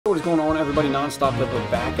What is going on, everybody? Nonstop that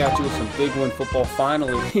we're back at you with some big win football.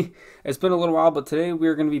 Finally, it's been a little while, but today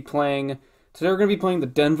we're going to be playing. Today we're going to be playing the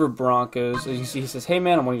Denver Broncos. As you see, he says, "Hey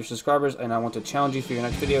man, I'm one of your subscribers, and I want to challenge you for your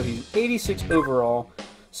next video." He's 86 overall,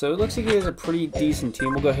 so it looks like he has a pretty decent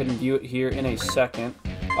team. We'll go ahead and view it here in a second.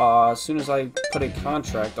 As soon as I put a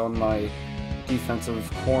contract on my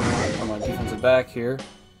defensive corner, on my defensive back here.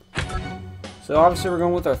 So obviously we're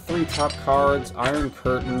going with our three top cards: Iron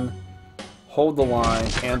Curtain, Hold the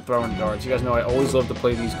Line, and Throwing Darts. You guys know I always love to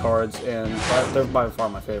play these cards, and they're by far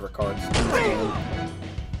my favorite cards in this game.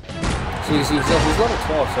 So you see, he's level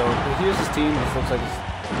 12, so here's his team. This looks like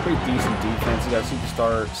it's a pretty decent defense. He got a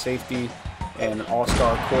superstar safety and an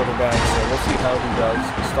all-star quarterback, so we'll see how he does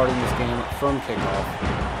starting this game from kickoff.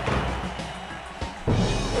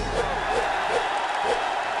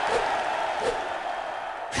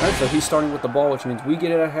 Alright, so he's starting with the ball, which means we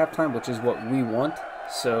get it at halftime, which is what we want.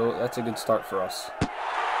 So that's a good start for us.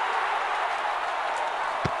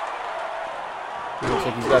 Looks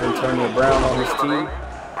like he's got Antonio Brown on his team.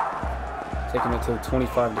 Taking it to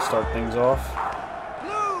 25 to start things off.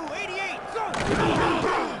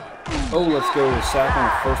 Oh, let's go. Sack on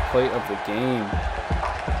the first play of the game.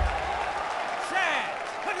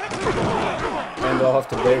 And off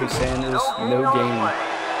to Barry Sanders. No gain.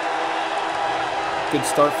 Good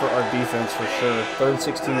start for our defense for sure. 3rd and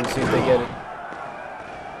 16. Let's see if they get it.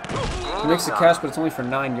 He makes the catch, but it's only for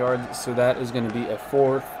 9 yards, so that is going to be a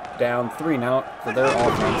 4th down, 3 and out for their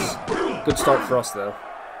offense. Good start for us, though.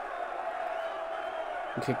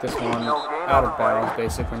 We'll kick this one out of bounds,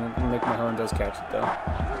 basically, and Nick Mahone does catch it, though.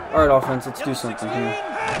 All right, offense, let's do something here.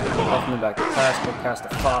 Huffman back to pass, quick pass to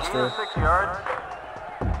Foster.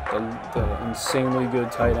 The insanely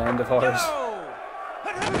good tight end of ours.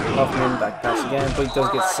 Huffman, back pass again, but he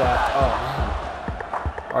does get sacked. Oh, man.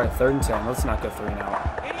 All right, 3rd and 10. Let's not go 3 and out.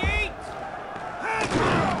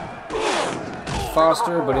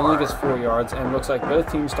 Foster, but he only gets 4 yards, and looks like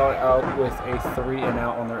both teams start out with a 3 and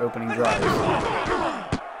out on their opening drives.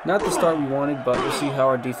 Not the start we wanted, but we'll see how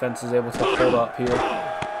our defense is able to hold up here.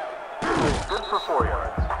 Good for 4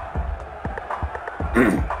 yards.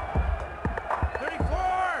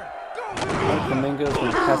 34. Flamingo's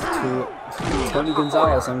going to pass to Tony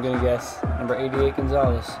Gonzalez, I'm going to guess. Number 88,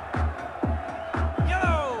 Gonzalez. This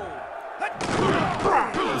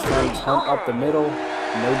time he's hunt up the middle,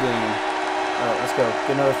 no gain. Alright, let's go.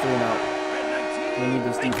 Get another 3 and out. We need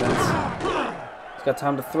this defense. He's got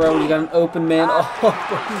time to throw. He's got an open man. Oh, but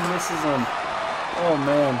he misses him. Oh,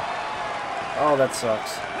 man. Oh, that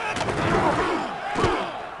sucks.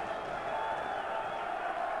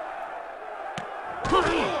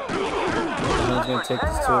 He's going to take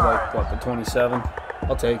this to, like, what, the 27?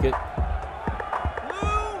 I'll take it. He's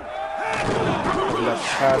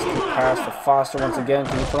got the pass to Foster once again.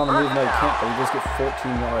 Can he put on the move? No, he can't, but he just gets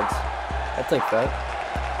 14 yards. I'll take that.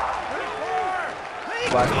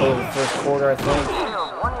 Last play of the first quarter, I think.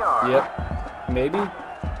 Yep. Maybe.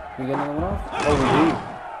 We get another one off? Oh, we do.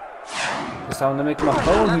 It's time to make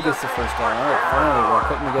Mahone who gets the first down. Alright, finally, we're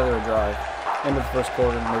putting together a drive. End of the first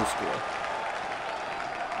quarter, no score.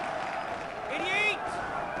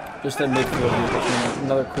 Just that midfield here.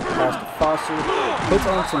 Another quick pass to Foster. Puts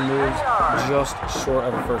on some moves just short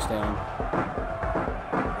of a first down.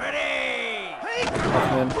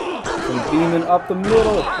 Huffman. Beaming up the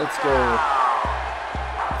middle. Let's go.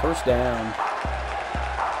 First down.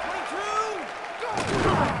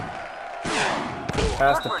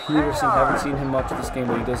 Pass to Peterson. Haven't seen him much this game,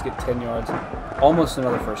 but he does get 10 yards. Almost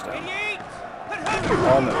another first down.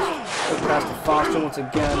 Almost. Quick pass to Foster once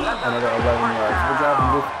again. Another 11 yards. We're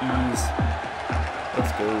driving with ease.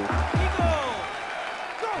 Let's go.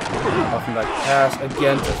 Huffing back pass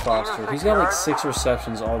again to Foster. He's got like 6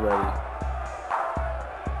 receptions already.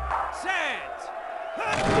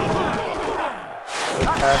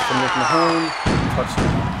 Pass from Nick Mahone,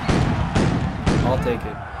 touchdown. I'll take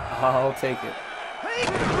it. I'll take it.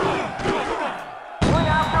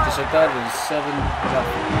 Just like that, it is 7-0.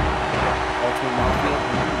 Ultimate Mafia.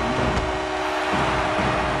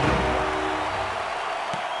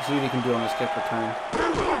 See what he can do on this kick return. I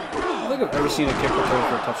don't think I've ever seen a kick return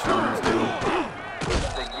for a touchdown in this game.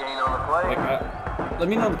 Like, let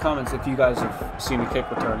me know in the comments if you guys have seen a kick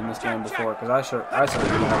return in this game before, because I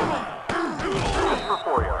certainly haven't. For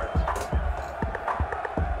 4 yards.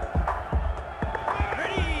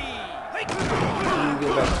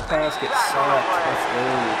 Get back to pass, get sacked. Let's go.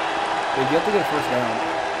 Dude, you have to get a first down.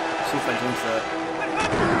 See if I jinx that.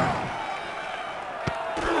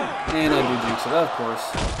 And I do jinx it, of course.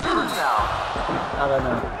 How did I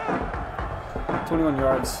know? 21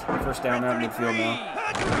 yards, first down out in midfield now.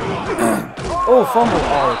 Oh, fumble.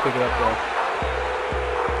 Oh, pick it up though.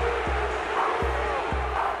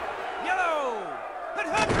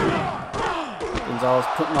 Gonzalez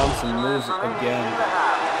putting on some moves again.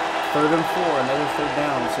 3rd and 4, another 3rd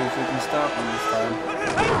down. See if we can stop him this time.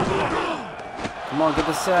 Come on, get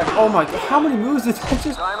the sack. Oh my god, how many moves did that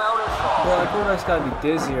just... Bro, like, quarterback's gotta be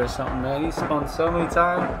dizzy or something, man. He spun so many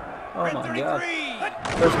times. Oh my god.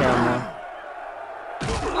 1st down now.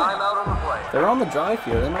 They're on the drive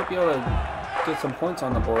here. They might be able to get some points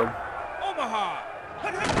on the board.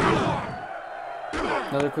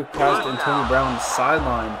 Another quick pass to Antonio Brown on the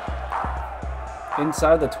sideline.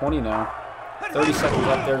 Inside the 20 now. 30 seconds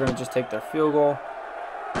left. They're going to just take their field goal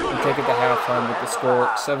and take it to halftime with the score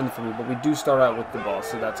 7-3. But we do start out with the ball,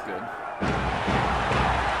 so that's good.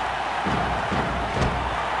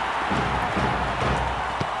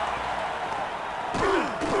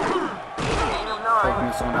 Taking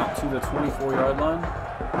this one out to the 24-yard line.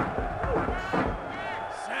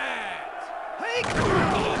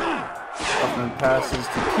 Huffman passes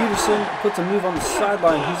to Peterson, puts a move on the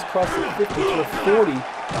sideline. He's across the 50 to the 40,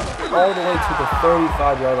 all the way to the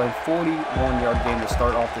 35-yard line. 41-yard gain to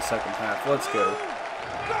start off the 2nd half. Let's go.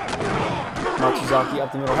 Matsuzaki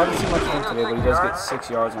up the middle. Haven't seen much of him today, but he does get 6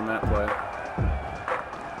 yards on that play.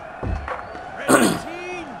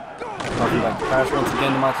 Talking back to pass once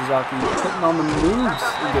again to Matsuzaki, putting on the moves.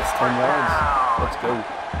 He gets 10 yards. Let's go.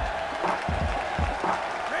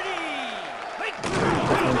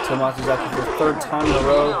 To Matsuzaki for the 3rd time in a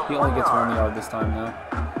row. He only gets 1 yard this time though.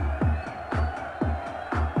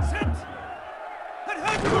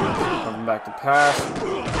 Coming back to pass.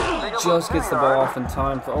 Just gets the ball off in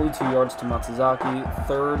time for only 2 yards to Matsuzaki.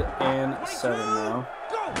 3rd and 7 now.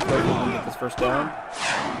 Hopefully we can get this 1st down.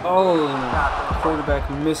 Oh, no. Quarterback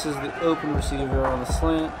misses the open receiver on the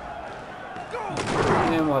slant.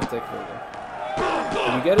 And we'll have to take further.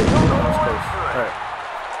 Did we get it? No, that was close. Alright.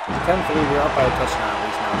 10-3, we're up by a touchdown at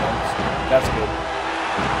least now, guys. That's good.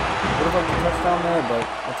 Would have liked a touchdown there, but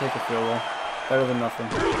I'll take a field goal. Better than nothing.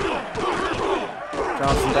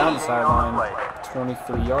 Johnson down the sideline.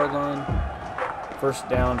 23-yard line. 1st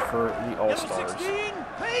down for the All-Stars.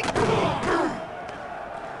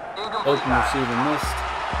 Open receiver missed.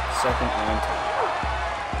 2nd and 10.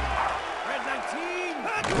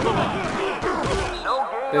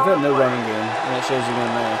 They've had no running game, and it shows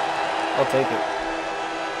again there. I'll take it.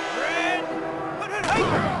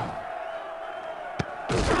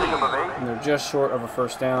 And they're just short of a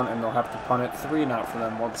 1st down, and they'll have to punt it. 3 and out for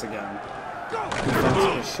them once again.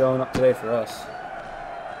 Defense is showing up today for us.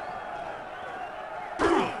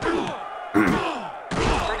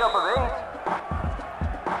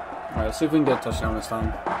 Alright, let's see if we can get a touchdown this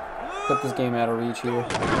time. Put this game out of reach here.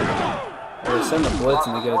 They send a blitz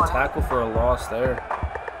and they get a tackle for a loss there.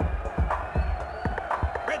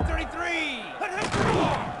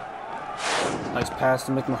 Nice pass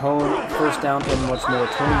to McMahon. 1st down and much more.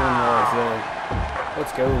 21 yards there.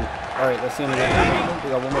 Let's go. Alright, that's the end of that. We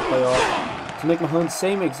got one more play off. To McMahon,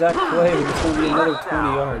 same exact play. It's going to be another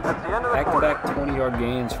 20 yards. Back-to-back 20-yard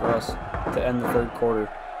gains for us to end the 3rd quarter.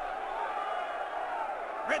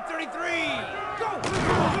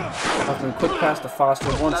 After a quick pass to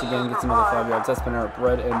Foster, once again gets another 5 yards. That's been our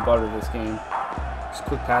bread and butter this game. Just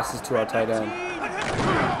quick passes to our tight end.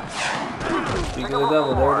 Speaking of the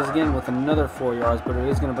devil, there it is again with another 4 yards, but it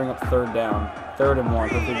is going to bring up 3rd down. 3rd and 1.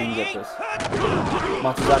 Hopefully we can get this.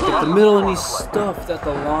 Matsuzaki at the middle, and he's stuffed at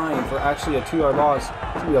the line for actually a 2-yard loss.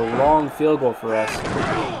 It's going to be a long field goal for us.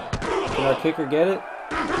 Can our kicker get it?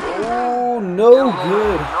 Oh, no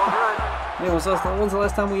good. Man, when's the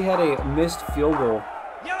last time we had a missed field goal?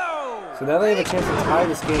 So now they have a chance to tie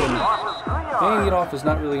this game. Hanging it off is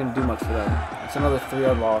not really going to do much for them. It's another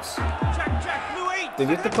 3-yard loss. They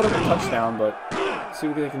get to put up a touchdown, but see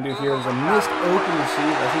what they can do here. There's a missed open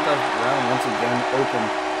receive. I think that's Brown once again open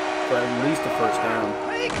for at least a 1st down.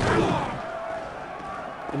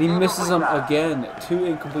 And he misses them again. 2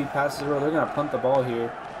 incomplete passes in a row. They're going to punt the ball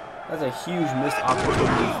here. That's a huge missed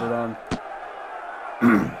opportunity for them.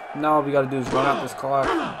 Now all we got to do is run out this clock.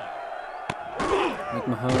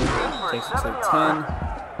 McMahon takes it to 10.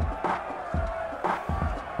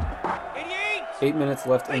 8 minutes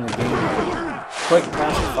left in the game. Quick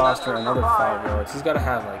pass to Foster, another 5 yards. He's got to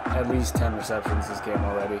have like at least 10 receptions this game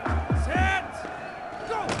already. He's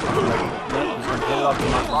going to hit it off to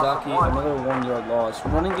Matsuzaki. Another 1-yard loss.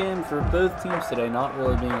 Running game for both teams today not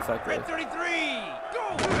really being effective.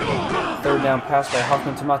 3rd down pass by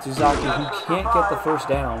Huffman to Matsuzaki, who can't get the 1st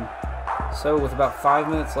down. So with about 5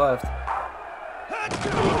 minutes left,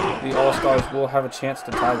 the All-Stars will have a chance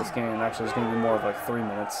to tie this game. Actually, it's going to be more of like 3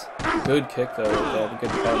 minutes. Good kick though. They have a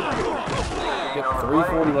good punt. Get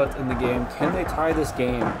 3:40 left in the game. Can they tie this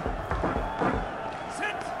game?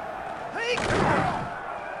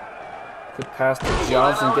 Quick pass to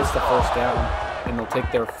Johnson, gets the 1st down. and they'll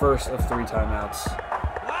take their first of 3 timeouts.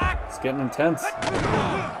 It's getting intense.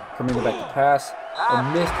 Kuminga back to pass. A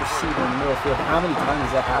missed receiver in the middle field. How many times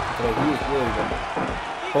has that happened today? He has really been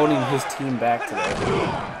holding his team back today.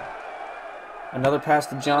 Another pass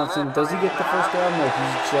to Johnson. Does he get the first down? No,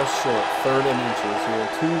 he's just short. 3rd and inches here.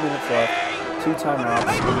 2 minutes left. 2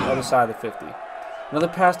 timeouts on the other side of the 50. Another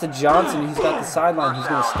pass to Johnson. He's got the sideline. He's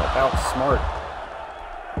going to step out smart.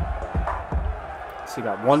 So you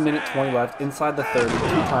got 1 minute 20 left inside the 30. 2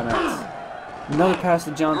 timeouts. Another pass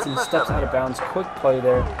to Johnson. Steps out of bounds. Quick play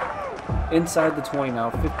there. Inside the 20 now.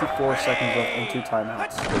 54 seconds left and 2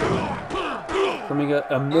 timeouts. Kuminga,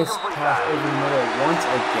 a missed pass over the middle once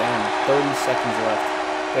again. 30 seconds left.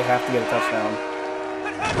 They have to get a touchdown.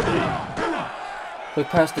 Quick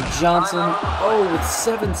pass to Johnson. Oh, with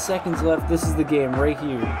 7 seconds left. This is the game right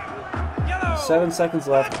here. 7 seconds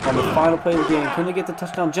left on the final play of the game. Can they get the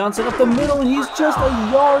touchdown? Johnson up the middle, and he's just a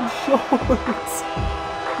yard short.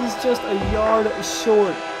 He's just a yard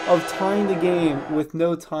short of tying the game with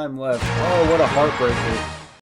no time left. Oh, what a heartbreaker.